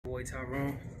boy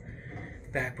Tyrone,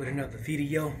 back with another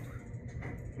video.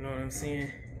 You know what I'm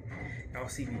saying? Y'all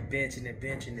see me benching and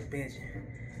benching and benching.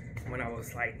 When I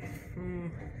was like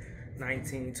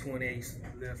 19, 20, I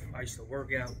used to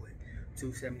work out with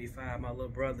 275, my little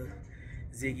brother,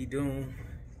 Ziggy Doom,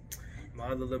 my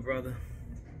other little brother,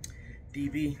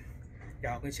 DB.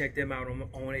 Y'all can check them out on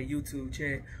their YouTube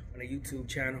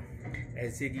channel at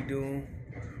Ziggy Doom,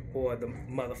 or the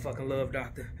motherfucking Love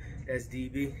Doctor, that's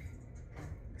DB.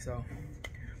 So,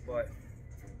 but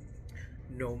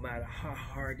no matter how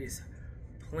hard this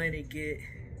planet get,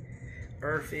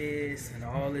 Earth is, and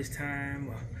all this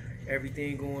time,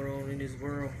 everything going on in this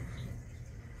world,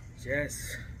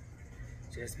 just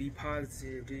be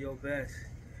positive, do your best,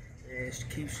 and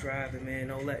keep striving, man.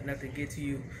 Don't let nothing get to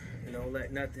you, and don't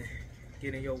let nothing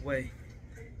get in your way.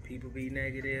 People be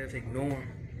negative, ignore them.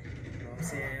 You know what I'm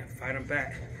saying? Fight them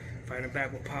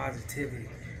back with positivity.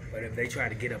 But if they try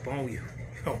to get up on you,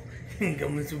 give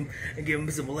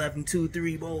them some 11, 2,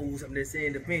 3 bowls. I'm just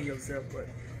saying, defend yourself. But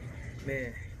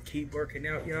man, keep working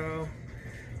out, y'all.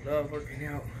 Love working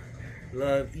out.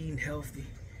 Love eating healthy.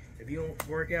 If you don't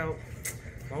work out,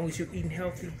 as long as you're eating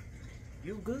healthy,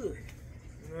 you good.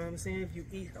 You know what I'm saying? If you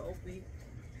eat healthy,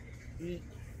 eat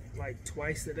like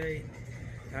twice a day,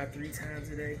 not 3 times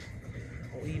a day.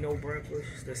 Don't eat no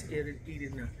breakfast. Just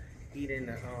eating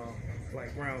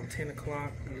like around 10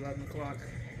 o'clock, 11 o'clock,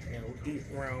 and eat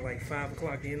around like 5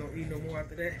 o'clock. You don't eat no more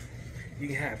after that. You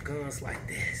can have guns like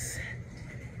this.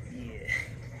 Yeah.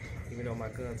 Even though my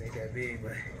guns ain't that big,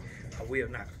 but I will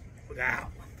knock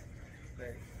out.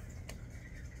 But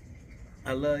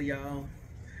I love y'all.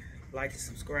 Like and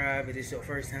subscribe if it's your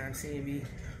first time seeing me,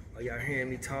 or y'all hearing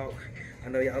me talk. I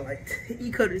know y'all like,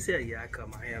 you could have said, yeah, I cut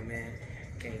my hair, man.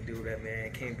 Can't do that,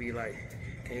 man.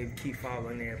 Can't keep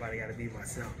following everybody. Gotta be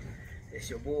myself. It's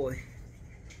your boy.